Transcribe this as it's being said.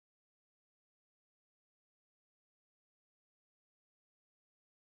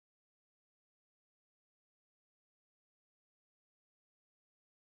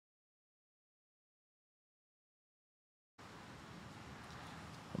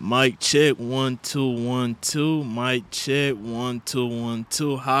Mic check 1 2 1 2. Mic check 1 2 1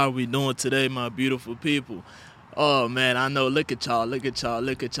 2. How are we doing today, my beautiful people? Oh man, I know. Look at y'all. Look at y'all.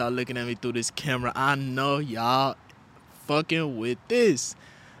 Look at y'all looking at me through this camera. I know y'all fucking with this.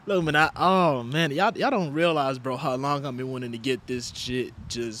 Look, man. Oh man, y'all don't realize, bro, how long I've been wanting to get this shit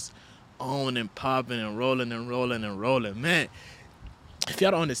just on and popping and rolling and rolling and rolling, man. If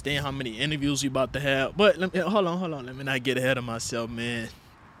y'all don't understand how many interviews we about to have, but hold on. Let me not get ahead of myself, man.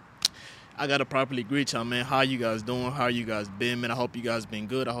 I gotta properly greet y'all, man. How you guys doing? How you guys been, man? I hope you guys been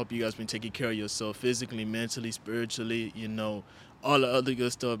good. I hope you guys been taking care of yourself physically, mentally, spiritually, all the other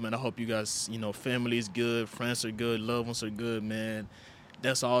good stuff, man. I hope you guys, family's good, friends are good, loved ones are good, man.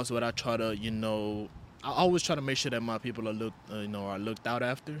 That's always what I try to, I always try to make sure that my people are looked out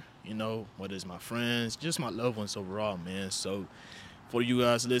after, whether it's my friends, just my loved ones overall, man. So for you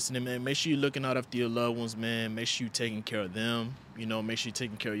guys listening, man, make sure you're looking out after your loved ones, man. Make sure you're taking care of them. Make sure you're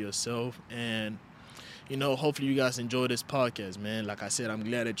taking care of yourself. And, hopefully you guys enjoy this podcast, man. Like I said, I'm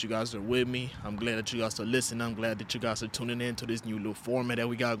glad that you guys are with me. I'm glad that you guys are listening. I'm glad that you guys are tuning in to this new little format that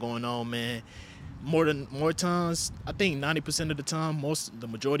we got going on, man. More times, I think 90% of the time, the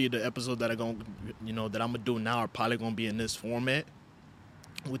majority of the episodes that that I'm gonna do now are probably gonna be in this format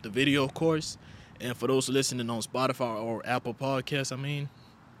with the video, of course. And for those listening on Spotify or Apple Podcasts,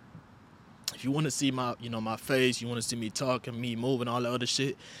 if you want to see my face, you want to see me talking, me moving, all the other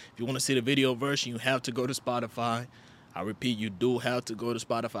shit. If you want to see the video version, you have to go to Spotify. I repeat, you do have to go to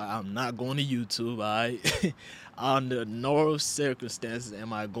Spotify. I'm not going to YouTube, all right? Under no circumstances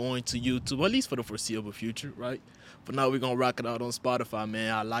am I going to YouTube, at least for the foreseeable future, right? For now, we're going to rock it out on Spotify,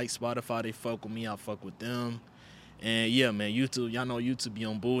 man. I like Spotify. They fuck with me. I fuck with them. And yeah, man, YouTube, y'all know YouTube be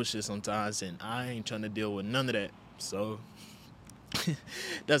on bullshit sometimes, and I ain't trying to deal with none of that. So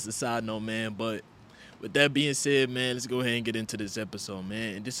that's a side note, man. But with that being said, man, let's go ahead and get into this episode,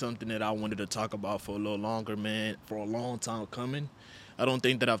 man. And this is something that I wanted to talk about for a little longer, man, for a long time coming. I don't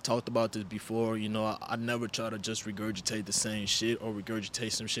think that I've talked about this before. I never try to just regurgitate the same shit or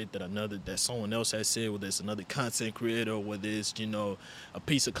regurgitate some shit that someone else has said, whether it's another content creator or whether it's, a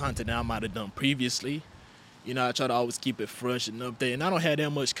piece of content that I might have done previously. I try to always keep it fresh and updated. And I don't have that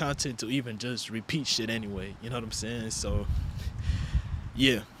much content to even just repeat shit anyway. You know what I'm saying? So,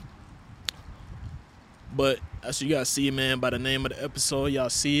 yeah. But as you guys see, man, by the name of the episode, y'all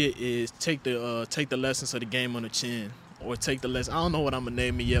see it is take the lessons of the game on the chin. Or take the lesson. I don't know what I'm going to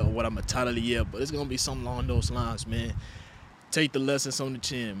name it yet or what I'm going to title it yet. But it's going to be something along those lines, man. Take the lessons on the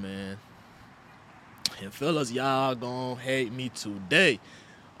chin, man. And fellas, y'all going to hate me today.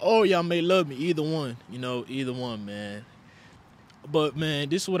 Or y'all may love me, either one, either one, man. But man,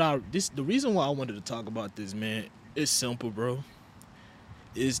 the reason why I wanted to talk about this, man, it's simple, bro.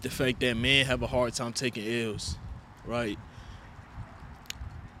 It's the fact that men have a hard time taking L's, right?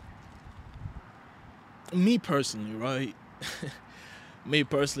 Me personally, right? Me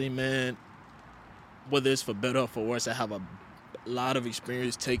personally, man, whether it's for better or for worse, I have a lot of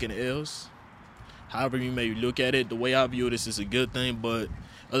experience taking L's. However you may look at it, the way I view this is a good thing, but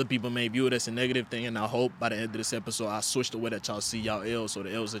other people may view it as a negative thing, and I hope by the end of this episode I switch the way that y'all see y'all L's or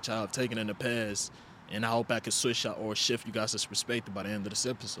the L's that y'all have taken in the past, and I hope I can switch y'all or shift you guys' perspective by the end of this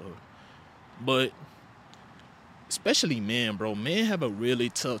episode. But especially men, bro, men have a really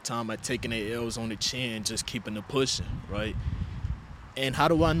tough time at taking their L's on the chin and just keeping it pushing, right? And how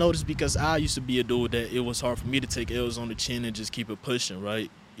do I know this? Because I used to be a dude that it was hard for me to take L's on the chin and just keep it pushing,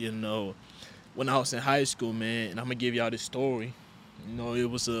 right? When I was in high school, man, and I'm going to give y'all this story. I'm going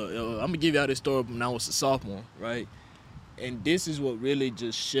to give y'all this story when I was a sophomore, right? And this is what really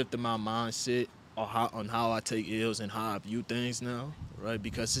just shifted my mindset on how I take L's and how I view things now, right?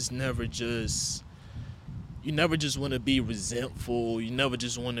 Because it's never just, you never just want to be resentful. You never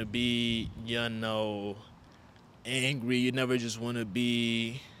just want to be, angry. You never just want to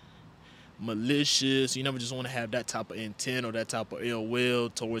be malicious. You never just want to have that type of intent or that type of ill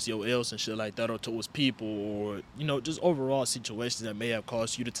will towards your else and shit like that, or towards people, or just overall situations that may have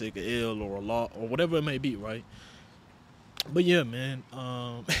caused you to take an ill or a lot or whatever it may be, right? But yeah, man.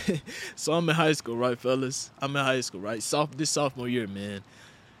 So I'm in high school, right, fellas? I'm in high school, right? This sophomore year, man.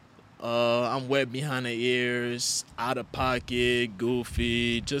 I'm wet behind the ears, out of pocket,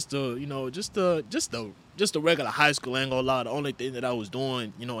 goofy, just a regular high school. I ain't gonna lie. The only thing that I was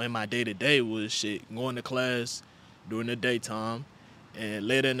doing, in my day to day was going to class during the daytime, and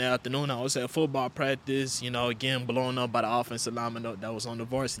later in the afternoon I was at football practice. Again blowing up by the offensive lineman that was on the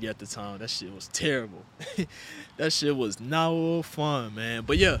varsity at the time. That shit was terrible. That shit was no fun, man.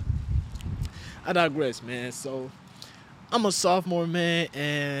 But yeah, I digress, man. So I'm a sophomore, man,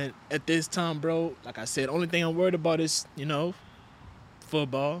 and at this time, bro, like I said, only thing I'm worried about is,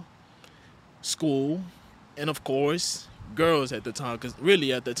 football, school, and of course, girls at the time. Because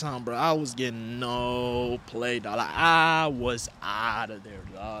really at the time, bro, I was getting no play, dog. Like, I was out of there,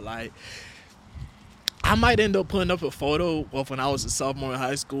 dog. Like, I might end up putting up a photo of when I was a sophomore in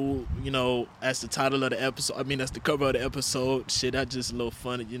high school, as the title of the episode. I mean, that's the cover of the episode. Shit, that's just a little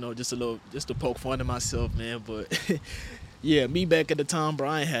funny, just to poke fun at myself, man. But yeah, me back at the time, bro,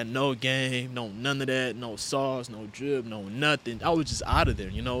 I ain't had no game, no none of that, no sauce, no drip, no nothing. I was just out of there,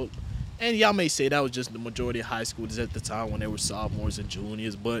 And y'all may say that was just the majority of high schoolers at the time when they were sophomores and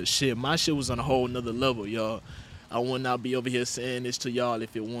juniors. But shit, my shit was on a whole nother level, y'all. I would not be over here saying this to y'all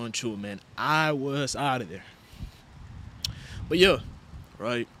if it wasn't true, man. I was out of there. But yeah,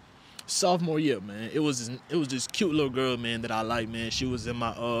 right. Sophomore year, man. It was this cute little girl, man, that I liked, man. She was in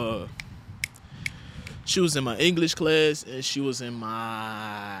my English class, and she was in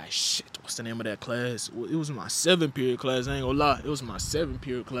my what's the name of that class? It was my 7th period class. I ain't gonna lie, it was my 7th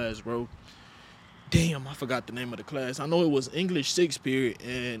period class, bro. Damn, I forgot the name of the class. I know it was English 6th period,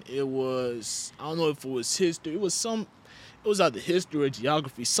 and it was, I don't know if it was history. It was either history or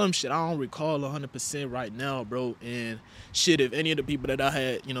geography, some shit. I don't recall 100% right now, bro. And shit, if any of the people that I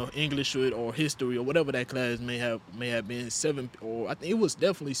had, English with or history or whatever that class may have been 7, or I think it was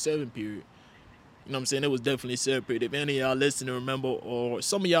definitely 7th period. You know what I'm saying? It was definitely 7th period. If any of y'all listening remember, or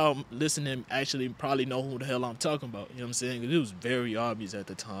some of y'all listening actually probably know who the hell I'm talking about. You know what I'm saying? Because it was very obvious at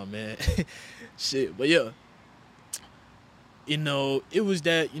the time, man. Shit, but yeah. It was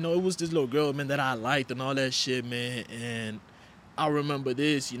that, it was this little girl, man, that I liked and all that shit, man. And I remember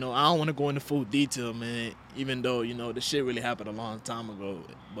this, I don't want to go into full detail, man, even though, the shit really happened a long time ago.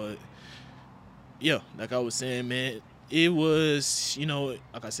 But yeah, like I was saying, man, it was,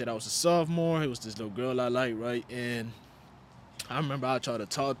 like I said, I was a sophomore. It was this little girl I liked, right? And I remember I tried to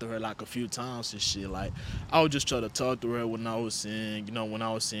talk to her like a few times and shit. Like, I would just try to talk to her when we were in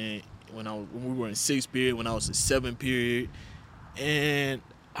 6th period, when I was in 7th period. And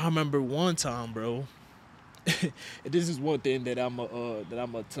I remember one time, bro, this is one thing that I'm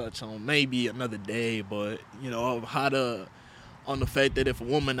gonna touch on maybe another day, but, of on the fact that if a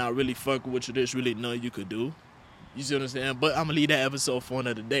woman not really fucking with you, there's really nothing you could do. You see what I'm saying? But I'm gonna leave that episode for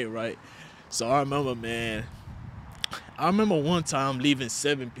another day, right? So I remember, man, one time leaving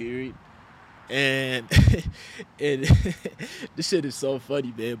 7th period, and this shit is so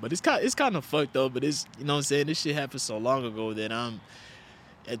funny, man. But it's kind of fucked up. But it's, you know what I'm saying, this shit happened so long ago that I'm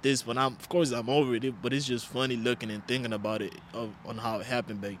at this point. Of course I'm over it, but it's just funny looking and thinking about it on how it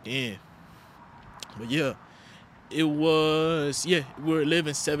happened back then. But yeah. We were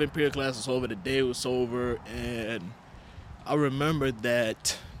living 7th period class was over, the day was over, and I remember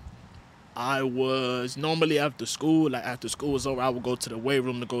that I was normally after school was over, I would go to the weight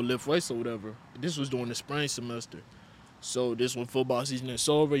room to go lift weights or whatever. This was during the spring semester. So this when football season is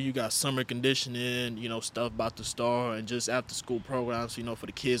over, you got summer conditioning, stuff about to start, and just after school programs, for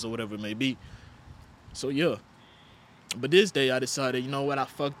the kids or whatever it may be. So yeah. But this day I decided, you know what, I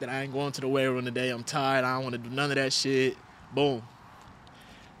fucked it. I ain't going to the weight room today. I'm tired. I don't want to do none of that shit. Boom.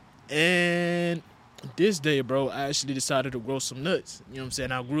 And this day, bro, I actually decided to grow some nuts. You know what I'm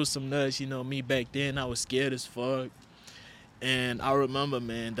saying? I grew some nuts. Me back then, I was scared as fuck. And I remember,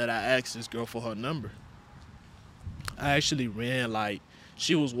 man, that I asked this girl for her number. I actually ran,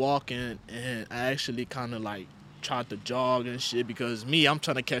 she was walking, and I actually kind of, tried to jog and shit, because I'm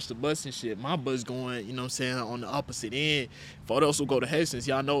trying to catch the bus and shit. My bus going, on the opposite end. For those who go to Hastings,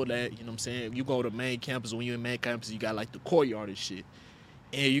 y'all know that, if you go to main campus, when you're in main campus, you got the courtyard and shit.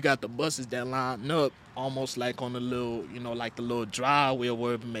 And you got the buses that line up almost on the little, the little driveway or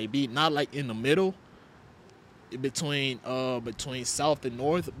wherever it may be. Not in the middle, between south and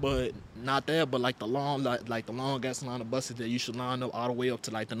north, but not there, but the long ass line of buses that you should line up all the way up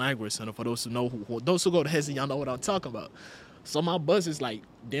to the Niagara Center. For those who know those who go to Hesse, y'all know what I'm talking about. So my bus is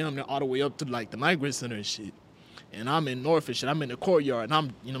damn near all the way up to the Niagara Center and shit. And I'm in North and shit. I'm in the courtyard,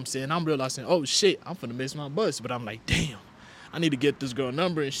 and I'm realizing, oh shit, I'm finna miss my bus. But I'm damn, I need to get this girl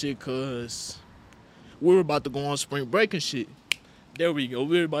number and shit, cause we were about to go on spring break and shit. There we go.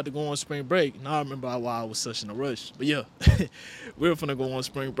 We were about to go on spring break. Now I remember why I was such in a rush. But yeah, we were finna go on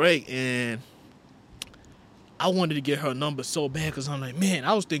spring break, and I wanted to get her number so bad, because I'm man,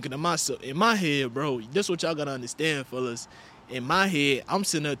 I was thinking to myself, in my head, bro, this what y'all gotta understand, fellas. In my head, I'm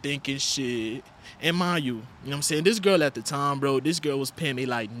sitting there thinking, shit, and mind you, what I'm saying, this girl at the time, bro, this girl was paying me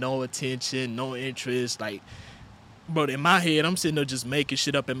no attention, no interest, Bro, in my head, I'm sitting there just making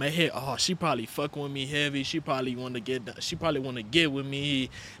shit up in my head. Oh, she probably fucking with me heavy. She probably want to get with me.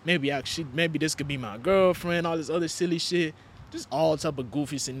 Maybe this could be my girlfriend. All this other silly shit. Just all type of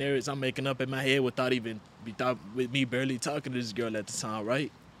goofy scenarios I'm making up in my head without with me barely talking to this girl at the time,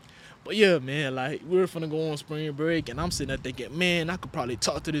 right? But yeah, man, like we were finna go on spring break, and I'm sitting there thinking, man, I could probably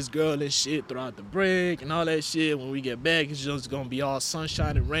talk to this girl and shit throughout the break and all that shit. When we get back, it's just gonna be all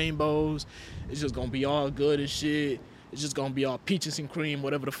sunshine and rainbows. It's just gonna be all good and shit. It's just gonna be all peaches and cream,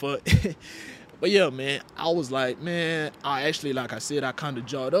 whatever the fuck. But yeah, man, I was like, man, I actually, like I said, I kind of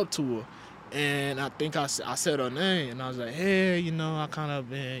jawed up to her. And I think I said her name, and I was like, hey, I kind of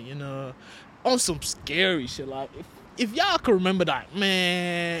been, on some scary shit. Like, if y'all can remember that,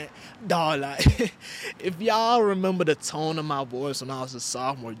 man, dog, like, if y'all remember the tone of my voice when I was a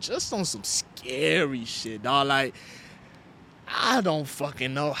sophomore, just on some scary shit, dog, like, I don't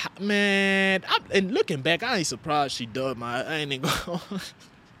fucking know, man. And looking back, I ain't surprised she dubbed I ain't even go,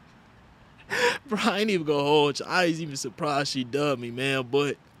 bro, I ain't even gonna hold you. I ain't even surprised she dubbed me, man,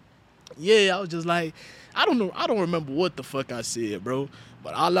 but yeah, I was just like, I don't know. I don't remember what the fuck I said, bro.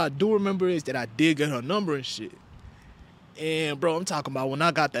 But all I do remember is that I did get her number and shit. And bro, I'm talking about when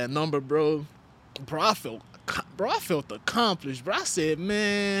I got that number, bro, I felt accomplished, bro. I said,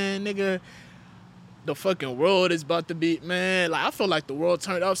 man, nigga, the fucking world is about to be, man, like, I feel like the world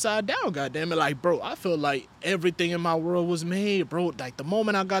turned upside down, goddamn it. Like, bro, I feel like everything in my world was made, bro. Like, the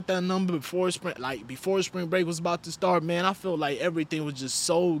moment I got that number before spring break was about to start, man, I felt like everything was just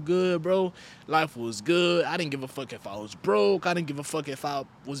so good, bro. Life was good. I didn't give a fuck if I was broke. I didn't give a fuck if I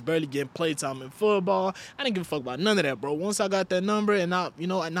was barely getting playtime in football. I didn't give a fuck about none of that, bro. Once I got that number and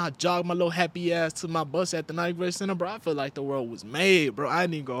I jogged my little happy ass to my bus at the ninth grade center, bro, I felt like the world was made, bro. I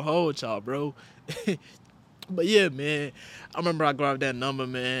didn't even go hold y'all, bro. But yeah, man, I remember I grabbed that number,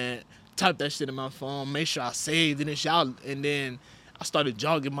 man, typed that shit in my phone, make sure I saved it and then I started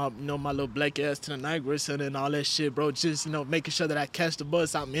jogging my little black ass to the night grade center and all that shit, bro. Just, making sure that I catch the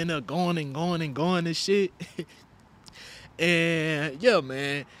bus. I'm in there going and shit. And yeah,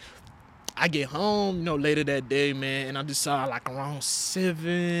 man, I get home, later that day, man, and I decided like around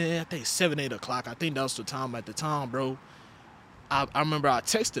 7, 8 o'clock. I think that was the time at the time, bro. I remember I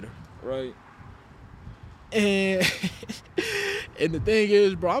texted her, right? And and the thing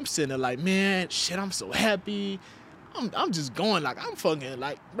is, bro, I'm sitting there like, man, shit, I'm so happy. I'm just going like, I'm fucking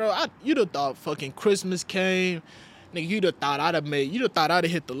like, bro, you'd have thought fucking Christmas came. Nigga, you'd have thought I'd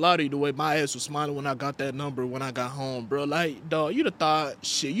have hit the lottery the way my ass was smiling when I got that number when I got home, bro. Like, dog, you'd have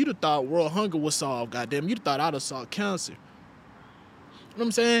thought world hunger was solved, goddamn. You'd have thought I'd have solved cancer. You know what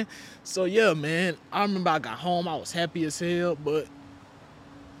I'm saying? So yeah, man, I remember I got home, I was happy as hell, but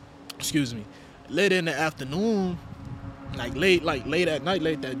excuse me. Later in the afternoon, late at night,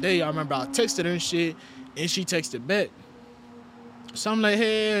 late that day, I remember I texted her and shit, and she texted back. So I'm like,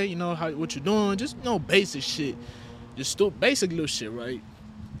 hey, what you doing? Just, basic shit. Just basic little shit, right?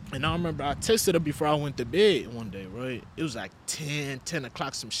 And I remember I texted her before I went to bed one day, right? It was like 10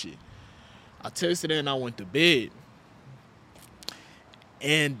 o'clock, some shit. I texted her and I went to bed.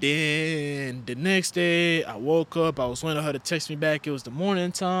 And then the next day, I woke up, I was waiting for her to text me back. It was the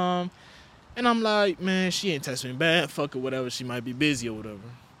morning time. And I'm like, man, she ain't texting me back. Fuck it, whatever. She might be busy or whatever.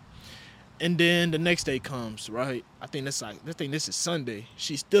 And then the next day comes, right? I think this is Sunday.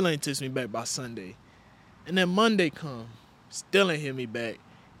 She still ain't texting me back by Sunday. And then Monday comes, still ain't hit me back.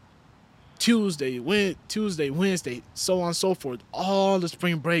 Tuesday, Wednesday, so on and so forth. All the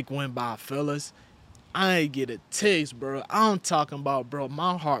spring break went by, fellas. I ain't get a text, bro. I'm talking about, bro,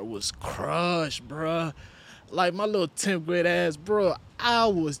 my heart was crushed, bro. Like, my little 10th grade ass, bro, I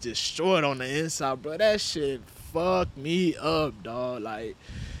was destroyed on the inside, bro. That shit fucked me up, dog. Like,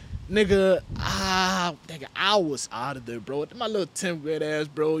 nigga, I was out of there, bro. My little 10th grade ass,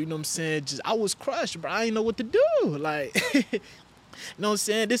 bro, you know what I'm saying? I was crushed, bro. I didn't know what to do. Like, you know what I'm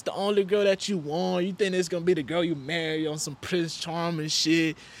saying? This the only girl that you want. You think this gonna be the girl you marry on some Prince Charming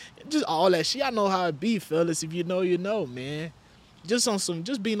shit. Just all that shit. I know how it be, fellas. If you know, you know, man. Just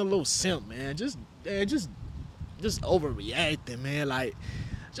being a little simp, man. Just overreacting, man. Like,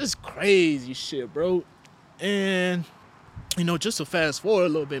 just crazy shit, bro. And, just to fast forward a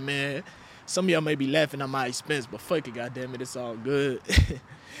little bit, man. Some of y'all may be laughing at my expense, but fuck it, goddamn it, it's all good.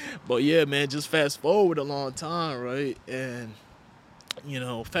 But yeah, man, just fast forward a long time, right? And,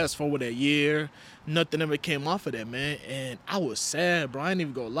 fast forward that year, nothing ever came off of that, man. And I was sad, bro. I ain't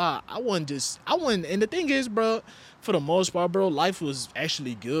even gonna lie. I wasn't, and the thing is, bro, for the most part, bro, life was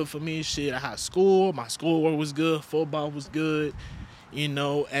actually good for me. Shit, I had school. My schoolwork was good. Football was good.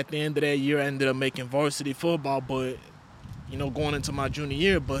 At the end of that year, I ended up making varsity football, but, going into my junior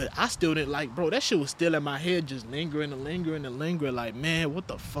year. But I still didn't like, bro, that shit was still in my head, just lingering. Like, man, what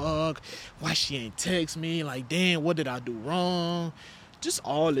the fuck? Why she ain't text me? Like, damn, what did I do wrong? Just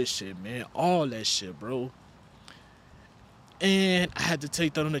all this shit, man. All that shit, bro. And I had to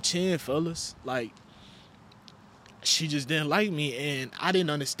take that on the chin, fellas. Like, she just didn't like me, and I didn't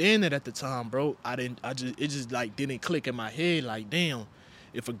understand it at the time, bro. It just like didn't click in my head. Like, damn,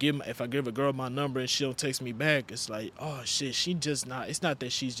 if I give a girl my number and she don't text me back, it's like, oh shit, she just not. It's not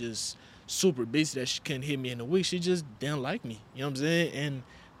that she's just super busy that she couldn't hit me in a week. She just didn't like me. You know what I'm saying? And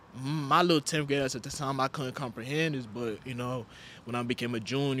my little 10th graders at the time, I couldn't comprehend this, but when I became a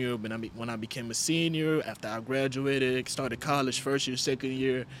junior, when I became a senior, after I graduated, started college, first year, second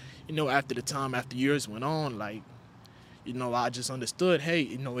year, after years went on, like, I just understood, hey,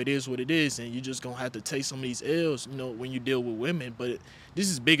 it is what it is, and you just gonna have to take some of these L's, when you deal with women. But this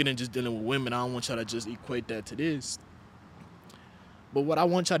is bigger than just dealing with women. I don't want y'all to just equate that to this. But what I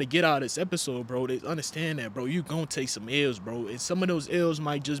want y'all to get out of this episode, bro, is understand that, bro, you gonna take some L's, bro. And some of those L's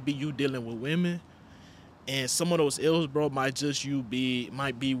might just be you dealing with women. And some of those L's, bro, might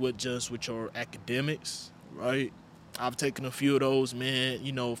be with your academics, right? I've taken a few of those, man.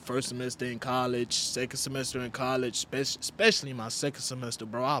 First semester in college, second semester in college, especially my second semester,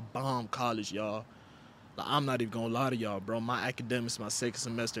 bro. I bombed college, y'all. Like, I'm not even gonna lie to y'all, bro. My academics, my second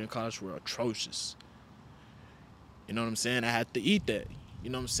semester in college were atrocious. You know what I'm saying? I had to eat that. You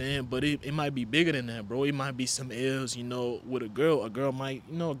know what I'm saying? But it might be bigger than that, bro. It might be some L's, with a girl. A girl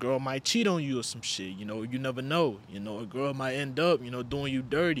might cheat on you or some shit. You never know. A girl might end up, doing you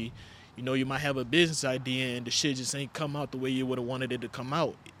dirty. You might have a business idea and the shit just ain't come out the way you would have wanted it to come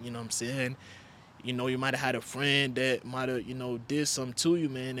out. You know what I'm saying? You might have had a friend that might have, did something to you,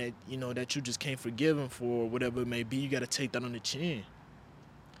 man, that, that you just can't forgive him for, whatever it may be. You got to take that on the chin.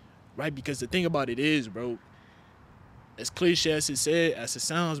 Right? Because the thing about it is, bro, as cliche as it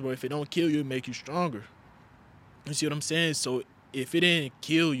sounds, bro, if it don't kill you, it make you stronger. You see what I'm saying? So if it didn't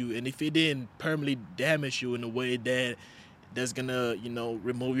kill you and if it didn't permanently damage you in a way that's gonna,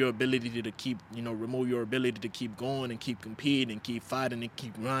 remove your ability to keep going and keep competing and keep fighting and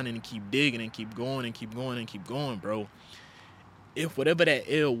keep grinding and keep digging and keep going and keep going and keep going, bro. If whatever that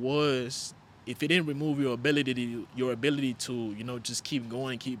L was, if it didn't remove your ability to, just keep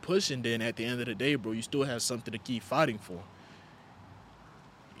going and keep pushing, then at the end of the day, bro, you still have something to keep fighting for.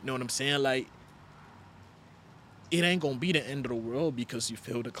 You know what I'm saying? Like, it ain't gonna be the end of the world because you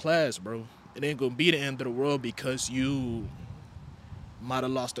failed a class, bro. It ain't gonna be the end of the world because you might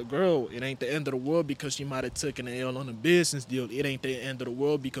have lost a girl. It ain't the end of the world because you might have taken an L on a business deal. It ain't the end of the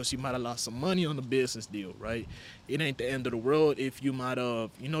world because you might have lost some money on the business deal, right? It ain't the end of the world if you might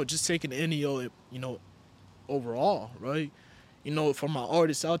have, just taken any L, overall, right? For my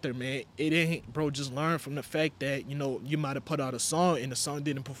artists out there, man, it ain't, bro, just learn from the fact that, you might have put out a song and the song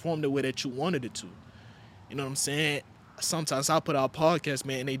didn't perform the way that you wanted it to. You know what I'm saying? Sometimes I put out podcasts,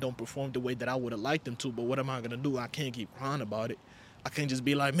 man, and they don't perform the way that I would have liked them to, but what am I going to do? I can't keep crying about it. I can't just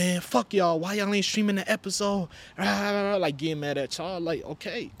be like, man, fuck y'all. Why y'all ain't streaming the episode? Like, getting mad at y'all. Like,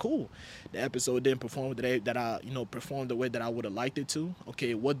 okay, cool. The episode didn't perform performed the way that I would have liked it to.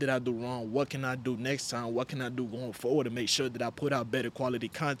 Okay, what did I do wrong? What can I do next time? What can I do going forward to make sure that I put out better quality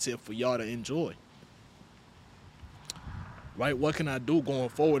content for y'all to enjoy? Right? What can I do going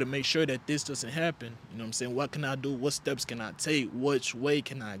forward to make sure that this doesn't happen? You know what I'm saying? What can I do? What steps can I take? Which way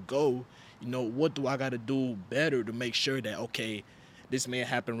can I go? What do I got to do better to make sure that, okay, this may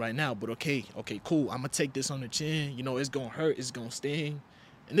happen right now, but okay, cool. I'm going to take this on the chin. It's going to hurt. It's going to sting.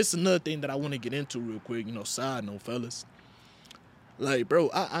 And this is another thing that I want to get into real quick, side note, fellas. Like, bro,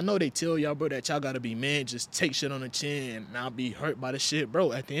 I know they tell y'all, bro, that y'all got to be man, just take shit on the chin and not be hurt by the shit.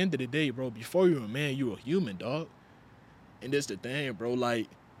 Bro, at the end of the day, bro, before you're a man, you're a human, dog. And that's the thing, bro, like,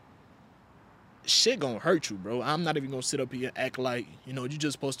 shit gonna hurt you, bro. I'm not even gonna sit up here and act like, you're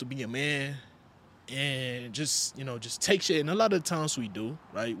just supposed to be a man and just take shit. And a lot of the times we do,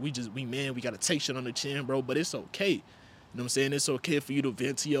 right? We gotta take shit on the chin, bro, but it's okay. You know what I'm saying? It's okay for you to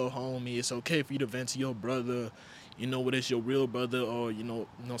vent to your homie. It's okay for you to vent to your brother, whether it's your real brother or,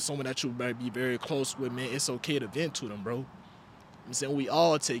 someone that you might be very close with, man. It's okay to vent to them, bro. I'm saying we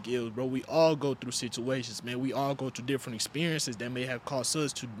all take ills, bro. We all go through situations, man. We all go through different experiences that may have caused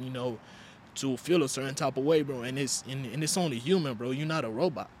us to, to feel a certain type of way, bro. And it's only human, bro. You're not a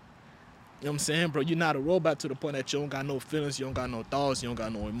robot. You know what I'm saying, bro? You're not a robot to the point that you don't got no feelings, you don't got no thoughts, you don't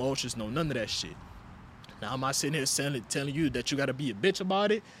got no emotions, none of that shit. Now, am I sitting here telling you that you got to be a bitch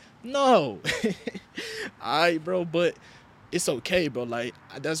about it? No. All right, bro, but it's okay, bro. Like,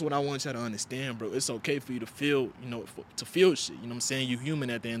 that's what I want y'all to understand, bro. It's okay for you to feel, to feel shit. You know what I'm saying? You human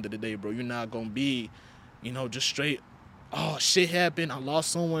at the end of the day, bro. You're not going to be, just straight, oh, shit happened. I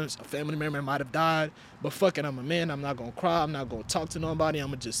lost someone. A family member might have died. But fuck it, I'm a man. I'm not going to cry. I'm not going to talk to nobody. I'm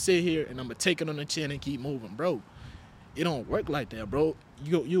going to just sit here and I'm going to take it on the chin and keep moving, bro. It don't work like that, bro.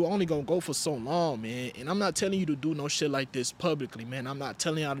 You only gonna go for so long, man. And I'm not telling you to do no shit like this publicly, man. I'm not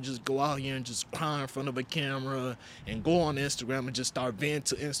telling y'all to just go out here and just cry in front of a camera and go on Instagram and just start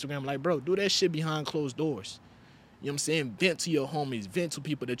venting to Instagram. Like, bro, do that shit behind closed doors. You know what I'm saying? Vent to your homies, vent to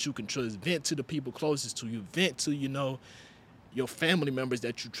people that you can trust, vent to the people closest to you, vent to, your family members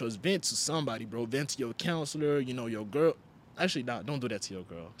that you trust, vent to somebody, bro. Vent to your counselor, your girl. Actually, nah, don't do that to your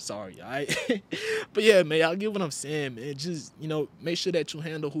girl. Sorry, all right? But yeah, man, y'all get what I'm saying, man. Just, make sure that you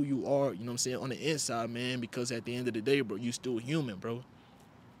handle who you are, you know what I'm saying, on the inside, man, because at the end of the day, bro, you still human, bro.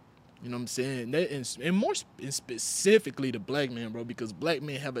 You know what I'm saying? And specifically the black man, bro, because black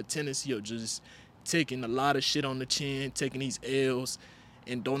men have a tendency of just taking a lot of shit on the chin, taking these L's,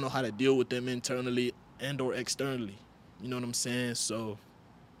 and don't know how to deal with them internally and or externally. You know what I'm saying? So,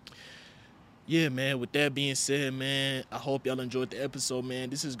 yeah, man, with that being said, man, I hope y'all enjoyed the episode, man.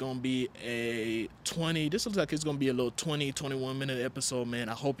 This is going to be this looks like it's going to be a little 21 minute episode, man.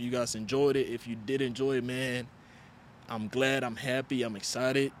 I hope you guys enjoyed it. If you did enjoy it, man, I'm glad, I'm happy, I'm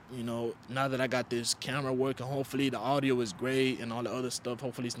excited. Now that I got this camera working, hopefully the audio is great and all the other stuff.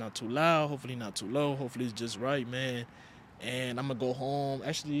 Hopefully it's not too loud, hopefully not too low, hopefully it's just right, man. And I'm going to go home.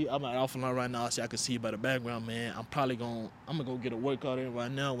 Actually, I'm at Alpha Line right now, so I can see by the background, man. I'm going to go get a workout in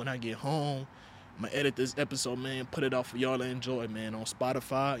right now. When I get home, I'm going to edit this episode, man, put it out for y'all to enjoy, man, on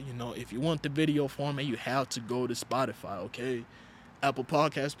Spotify. If you want the video format, you have to go to Spotify, okay? Apple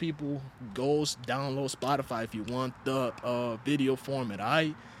Podcast people, go download Spotify if you want the video format, all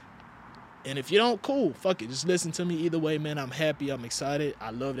right? And if you don't, cool, fuck it. Just listen to me either way, man. I'm happy. I'm excited.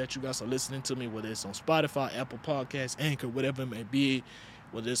 I love that you guys are listening to me, whether it's on Spotify, Apple Podcasts, Anchor, whatever it may be,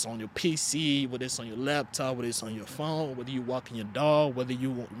 whether it's on your PC, whether it's on your laptop, whether it's on your phone, whether you walking your dog, whether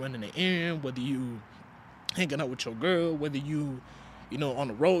you running an errand, whether you hanging out with your girl, whether you on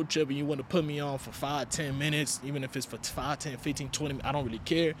a road trip and you want to put me on for 5-10 minutes, even if it's for 5, 10, 15, 20 minutes, I don't really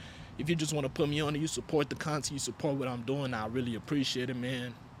care. If you just want to put me on and you support the content, you support what I'm doing, I really appreciate it,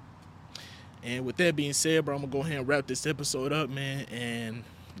 man. And with that being said, bro, I'm going to go ahead and wrap this episode up, man. And,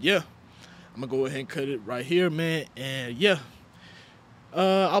 yeah, I'm going to go ahead and cut it right here, man. And, yeah,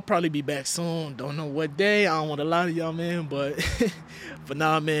 I'll probably be back soon. Don't know what day. I don't want to lie to y'all, man. But for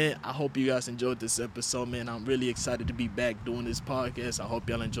now, man, I hope you guys enjoyed this episode, man. I'm really excited to be back doing this podcast. I hope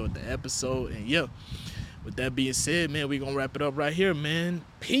y'all enjoyed the episode. And, yeah, with that being said, man, we're going to wrap it up right here, man.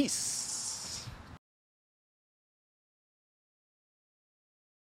 Peace.